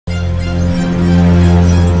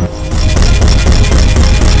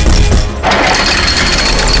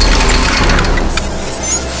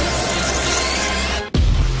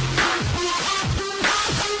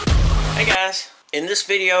this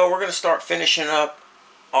video, we're going to start finishing up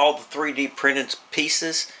all the 3D printed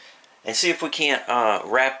pieces and see if we can't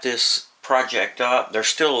wrap this project up. There's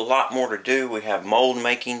still a lot more to do. We have mold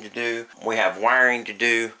making to do. We have wiring to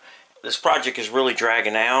do. This project is really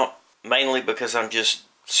dragging out, mainly because I'm just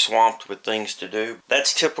swamped with things to do.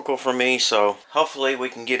 That's typical for me, so hopefully we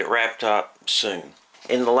can get it wrapped up soon.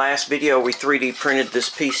 In the last video, we 3D printed this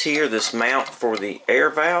piece here, this mount for the air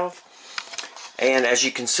valve. And as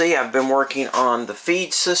you can see, I've been working on the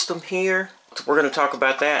feed system here. We're going to talk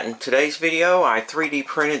about that in today's video. I 3D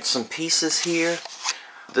printed some pieces here.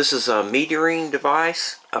 This is a metering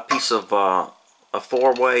device, a piece of a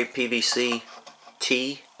 4-way PVC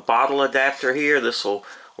T bottle adapter here. This will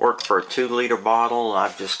work for a 2-liter bottle.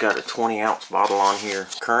 I've just got a 20-ounce bottle on here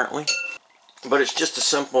currently. But it's just a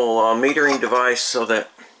simple metering device so that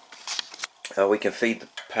we can feed the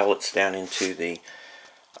pellets down into the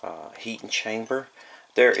heating chamber.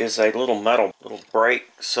 There is a little metal brake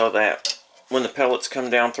so that when the pellets come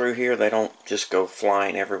down through here, they don't just go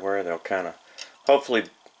flying everywhere. They'll kind of hopefully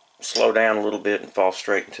slow down a little bit and fall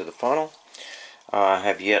straight into the funnel. I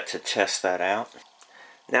have yet to test that out.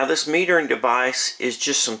 Now this metering device is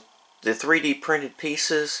just the 3D printed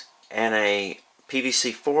pieces and a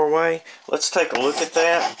PVC 4-way. Let's take a look at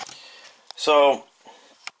that. So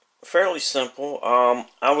fairly simple.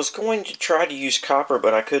 I was going to try to use copper,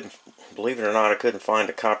 but I couldn't, believe it or not, I couldn't find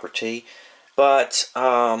a copper T. But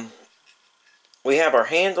we have our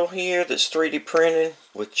handle here that's 3D printed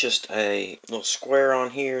with just a little square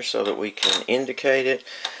on here so that we can indicate it.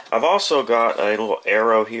 I've also got a little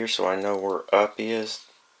arrow here so I know where up is.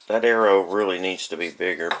 That arrow really needs to be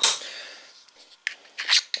bigger.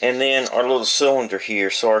 And then our little cylinder here.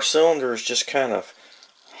 So our cylinder is just kind of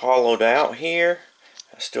hollowed out here.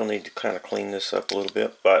 I still need to kind of clean this up a little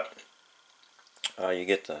bit, but you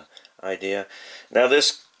get the idea. Now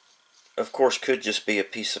this, of course, could just be a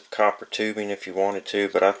piece of copper tubing if you wanted to,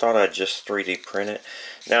 but I thought I'd just 3D print it.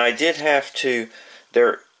 Now I did have to,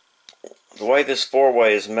 the way this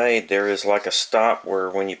 4-way is made, there is like a stop where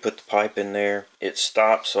when you put the pipe in there, it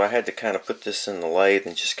stops, so I had to kind of put this in the lathe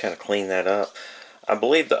and just kind of clean that up. I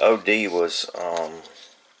believe the OD was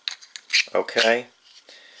okay.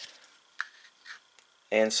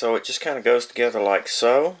 And so it just kind of goes together like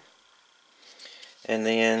so. And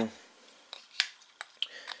then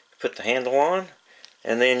put the handle on.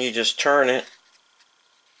 And then you just turn it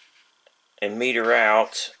and meter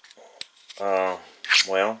out,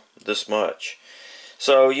 well, this much.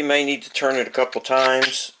 So you may need to turn it a couple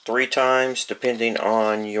times, 3 times, depending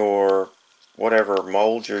on your whatever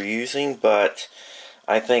mold you're using. But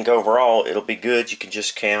I think overall it'll be good. You can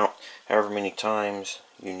just count however many times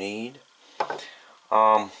you need.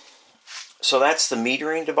 So that's the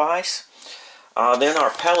metering device. Then our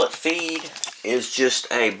pellet feed is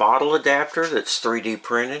just a bottle adapter that's 3D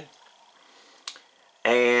printed.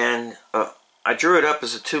 And I drew it up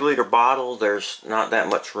as a 2-liter bottle. There's not that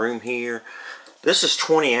much room here. This is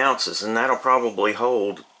 20 ounces and that'll probably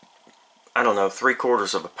hold, I don't know,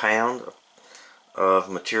 3/4 of a pound of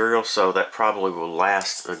material. So that probably will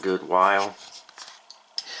last a good while.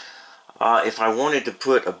 If I wanted to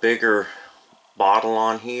put a bigger bottle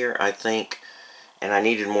on here, I think, and I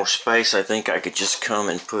needed more space, I think I could just come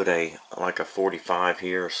and put like a 45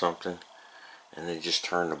 here or something and then just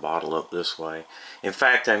turn the bottle up this way. In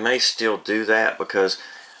fact, I may still do that because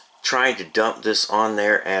trying to dump this on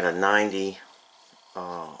there at a 90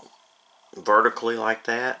 vertically like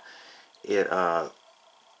that, it's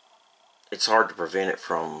hard to prevent it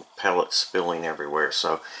from pellets spilling everywhere.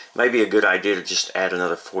 So maybe a good idea to just add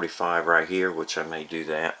another 45 right here, which I may do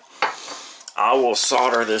that. I will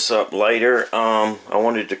solder this up later. I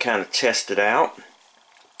wanted to kind of test it out,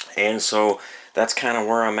 and so that's kind of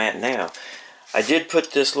where I'm at now. I did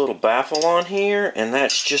put this little baffle on here, and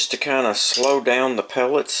that's just to kind of slow down the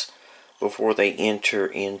pellets before they enter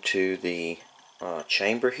into the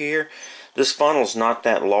chamber here. This funnel's not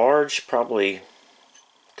that large. Probably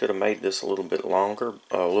could have made this a little bit longer,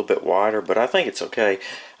 a little bit wider, but I think it's okay.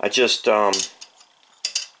 I just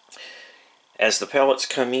as the pellets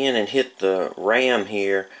come in and hit the ram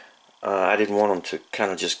here, I didn't want them to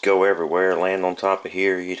kind of just go everywhere, land on top of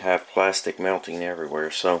here. You'd have plastic melting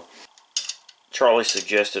everywhere. So Charlie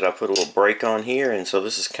suggested I put a little brake on here, and so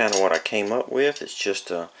this is kind of what I came up with. It's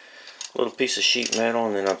just a little piece of sheet metal,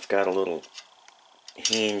 and then I've got a little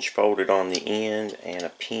hinge folded on the end and a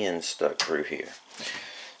pin stuck through here.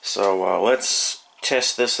 So let's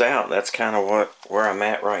test this out. That's kind of where I'm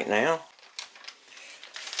at right now.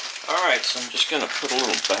 Alright, so I'm just going to put a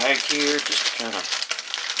little bag here just to kind of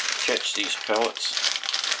catch these pellets.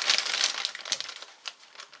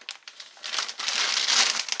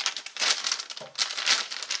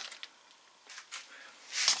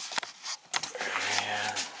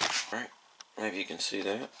 if you can see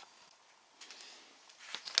that.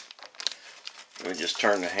 We just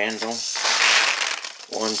turn the handle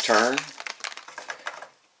one turn.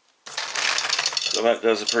 So that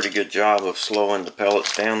does a pretty good job of slowing the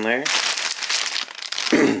pellets down there.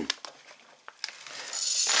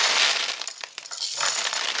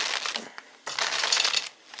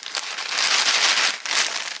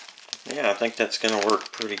 Yeah, I think that's going to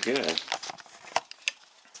work pretty good.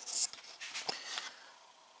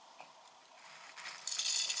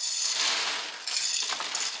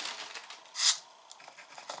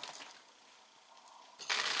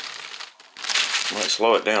 Might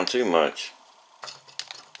slow it down too much.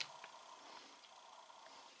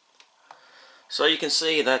 So you can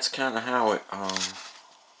see that's kind of how it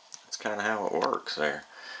works there.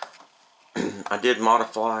 I did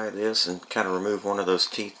modify this and kind of remove one of those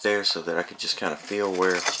teeth there so that I could just kind of feel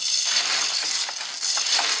where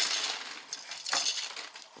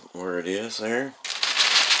it is there.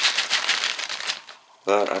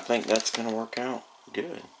 But I think that's going to work out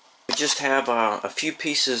good. We just have a few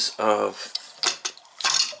pieces of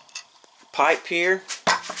pipe here,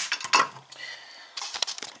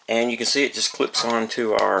 and you can see it just clips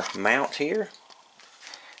onto our mount here,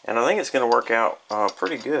 and I think it's going to work out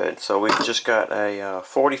pretty good. So we've just got a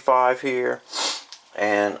 45 here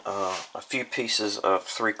and a few pieces of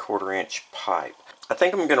 3/4 inch pipe. I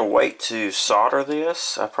think I'm going to wait to solder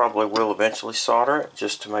this. I probably will eventually solder it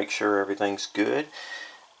just to make sure everything's good.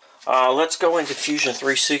 Let's go into Fusion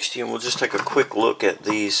 360 and we'll just take a quick look at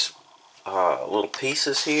these little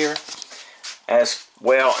pieces here, as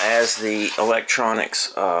well as the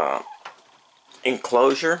electronics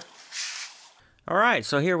enclosure. Alright,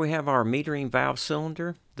 so here we have our metering valve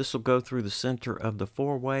cylinder. This will go through the center of the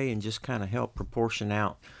four-way and just kind of help proportion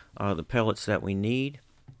out the pellets that we need.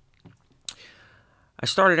 I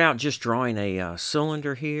started out just drawing a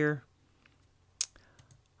cylinder here,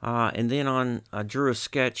 and then I drew a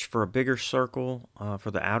sketch for a bigger circle for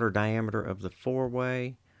the outer diameter of the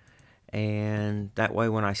four-way, and that way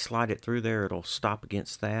when I slide it through there it'll stop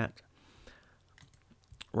against that.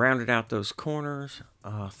 Rounded out those corners,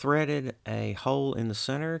 threaded a hole in the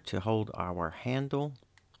center to hold our handle.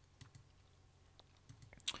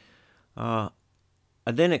 I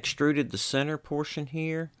then extruded the center portion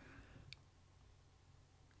here,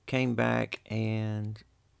 came back and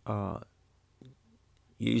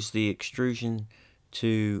used the extrusion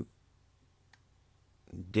to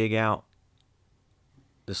dig out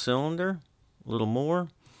the cylinder a little more.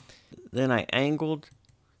 Then I angled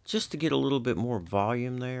just to get a little bit more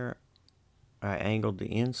volume there. I angled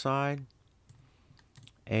the inside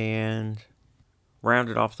and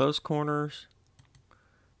rounded off those corners,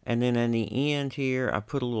 and then in the end here I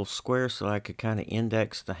put a little square so I could kind of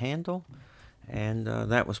index the handle, and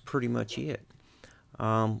that was pretty much it.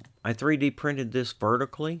 I 3D printed this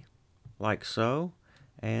vertically like so,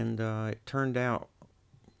 and it turned out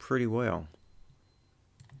pretty well.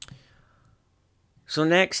 So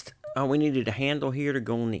next we needed a handle here to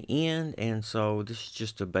go on the end, and so this is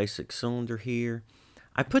just a basic cylinder here.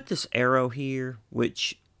 I put this arrow here,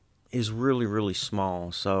 which is really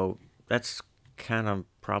small, so that's kind of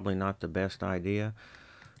probably not the best idea.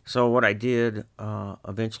 So what I did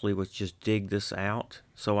eventually was just dig this out.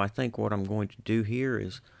 So I think what I'm going to do here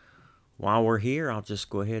is, while we're here, I'll just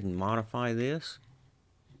go ahead and modify this.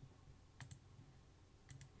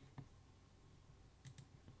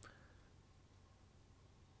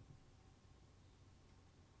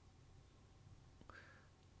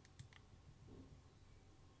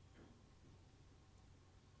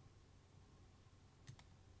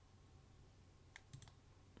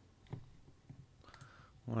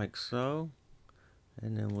 Like so,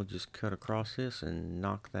 and then we'll just cut across this and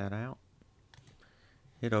knock that out.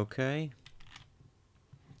 Hit OK.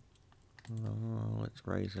 Let's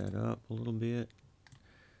raise that up a little bit,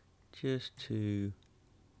 just to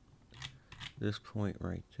this point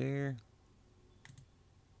right there.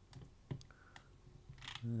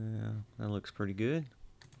 Yeah, that looks pretty good.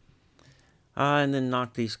 And then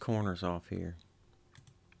knock these corners off here.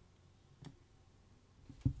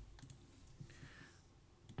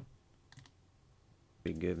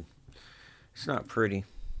 Be good. It's not pretty,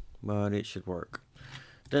 but it should work.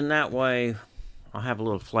 Then that way I'll have a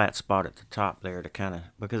little flat spot at the top there to kind of,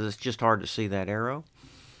 because it's just hard to see that arrow.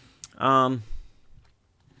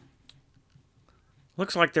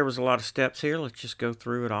 Looks like there was a lot of steps here. Let's just go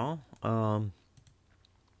through it all.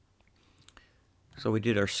 So we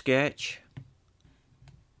did our sketch.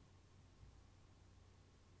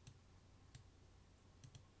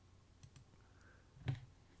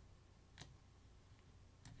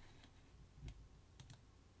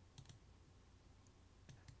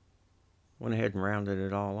 Went ahead and rounded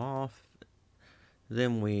it all off.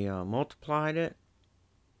 Then we multiplied it.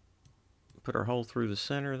 Put our hole through the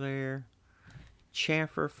center there.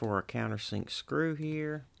 Chamfer for our countersink screw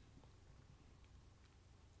here.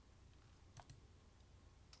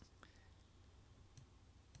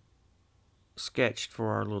 Sketched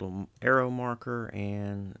for our little arrow marker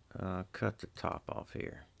and cut the top off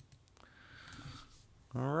here.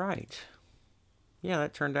 Alright. Yeah,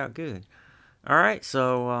 that turned out good. Alright,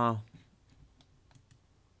 so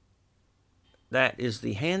that is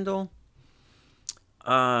the handle.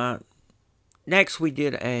 Next we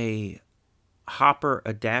did a hopper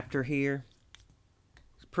adapter here.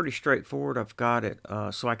 It's pretty straightforward. I've got it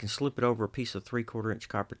so I can slip it over a piece of 3/4 inch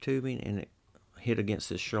copper tubing and it hit against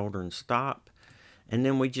this shoulder and stop. And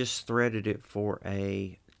then we just threaded it for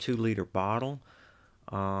a 2-liter bottle.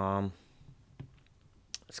 Let's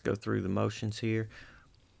go through the motions here.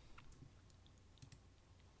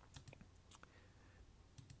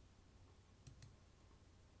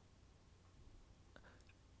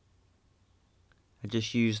 I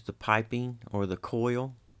just used the piping or the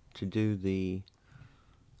coil to do the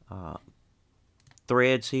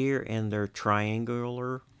threads here, and they're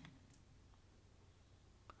triangular.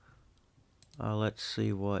 Let's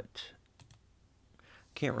see what,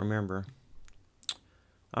 can't remember.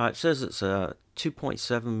 It says it's a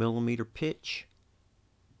 2.7 millimeter pitch.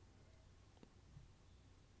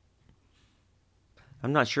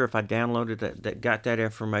 I'm not sure if I downloaded that got that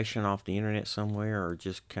information off the internet somewhere or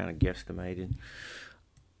just kind of guesstimated.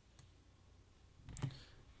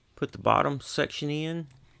 Put the bottom section in.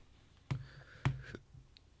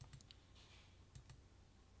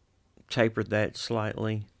 Tapered that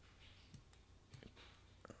slightly.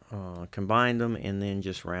 Combined them and then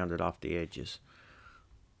just rounded off the edges.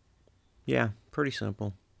 Yeah, pretty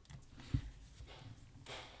simple.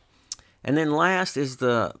 And then last is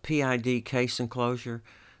the PID case enclosure.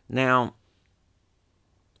 Now,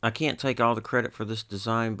 I can't take all the credit for this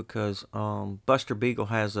design because Buster Beagle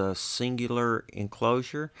has a singular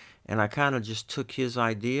enclosure, and I kind of just took his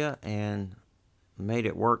idea and made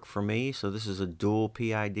it work for me. So this is a dual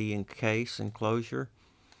PID and case enclosure.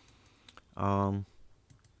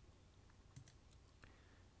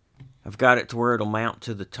 I've got it to where it'll mount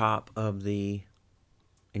to the top of the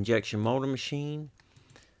injection molding machine.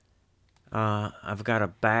 I've got a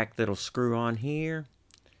back that'll screw on here.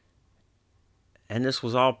 And this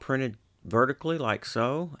was all printed vertically like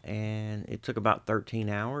so. And it took about 13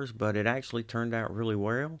 hours, but it actually turned out really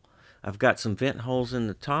well. I've got some vent holes in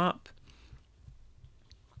the top.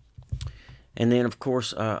 And then, of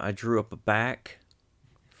course, I drew up a back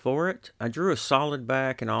for it. I drew a solid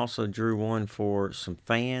back and also drew one for some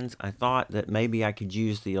fans. I thought that maybe I could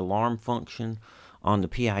use the alarm function on the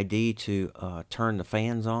PID to turn the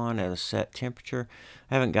fans on at a set temperature.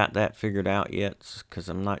 I haven't got that figured out yet because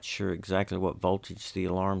I'm not sure exactly what voltage the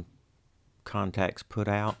alarm contacts put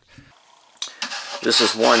out. This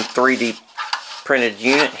is one 3D printed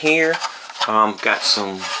unit here. Got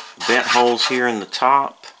some vent holes here in the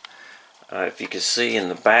top. If you can see in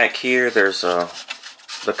the back here, there's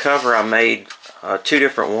the cover. I made 2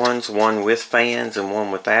 different ones, one with fans and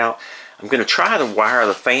one without. I'm going to try to wire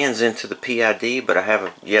the fans into the PID, but I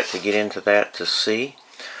haven't yet to get into that to see.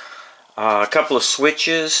 A couple of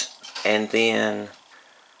switches, and then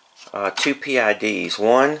 2 PIDs.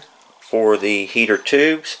 One for the heater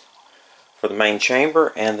tubes for the main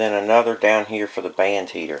chamber, and then another down here for the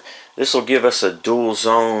band heater. This will give us a dual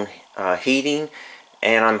zone heating,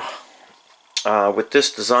 and with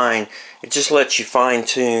this design, it just lets you fine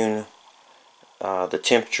tune the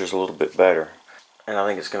temperatures a little bit better. And I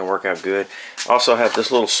think it's going to work out good. I also have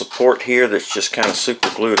this little support here that's just kind of super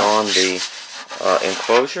glued on the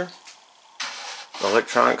enclosure, the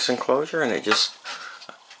electronics enclosure, and it just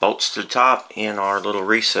bolts to the top in our little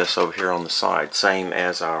recess over here on the side, same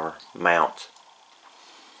as our mount.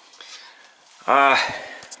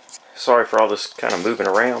 Sorry for all this kind of moving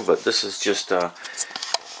around, but this is just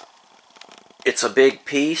it's a big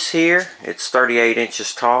piece here. It's 38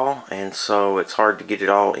 inches tall, and so it's hard to get it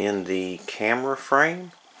all in the camera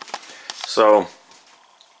frame. So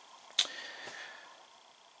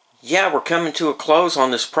yeah, we're coming to a close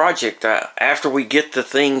on this project. After we get the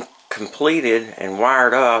thing completed and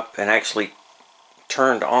wired up and actually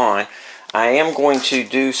turned on, I am going to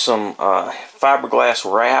do some fiberglass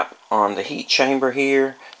wrap on the heat chamber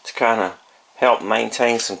here to kind of help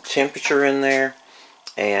maintain some temperature in there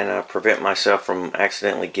and prevent myself from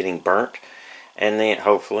accidentally getting burnt, and then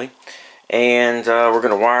hopefully, and we're going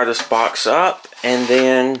to wire this box up, and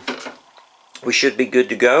then we should be good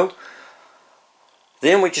to go.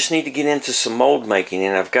 Then we just need to get into some mold making,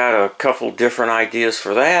 and I've got a couple different ideas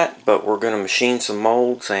for that, but we're going to machine some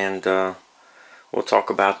molds, and we'll talk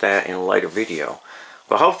about that in a later video.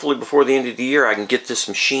 But hopefully before the end of the year I can get this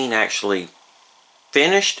machine actually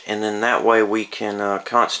finished, and then that way we can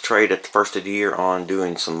concentrate at the first of the year on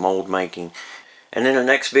doing some mold making. And in the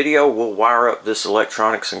next video we'll wire up this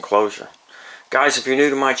electronics enclosure. Guys, if you're new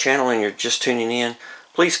to my channel and you're just tuning in,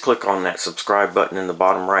 please click on that subscribe button in the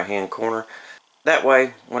bottom right hand corner. That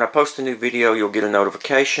way when I post a new video you'll get a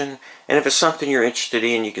notification, and if it's something you're interested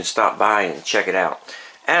in you can stop by and check it out.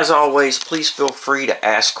 As always, please feel free to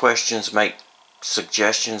ask questions, make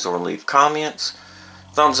suggestions, or leave comments.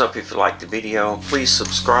 Thumbs up if you liked the video. Please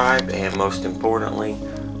subscribe, and most importantly,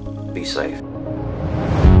 be safe.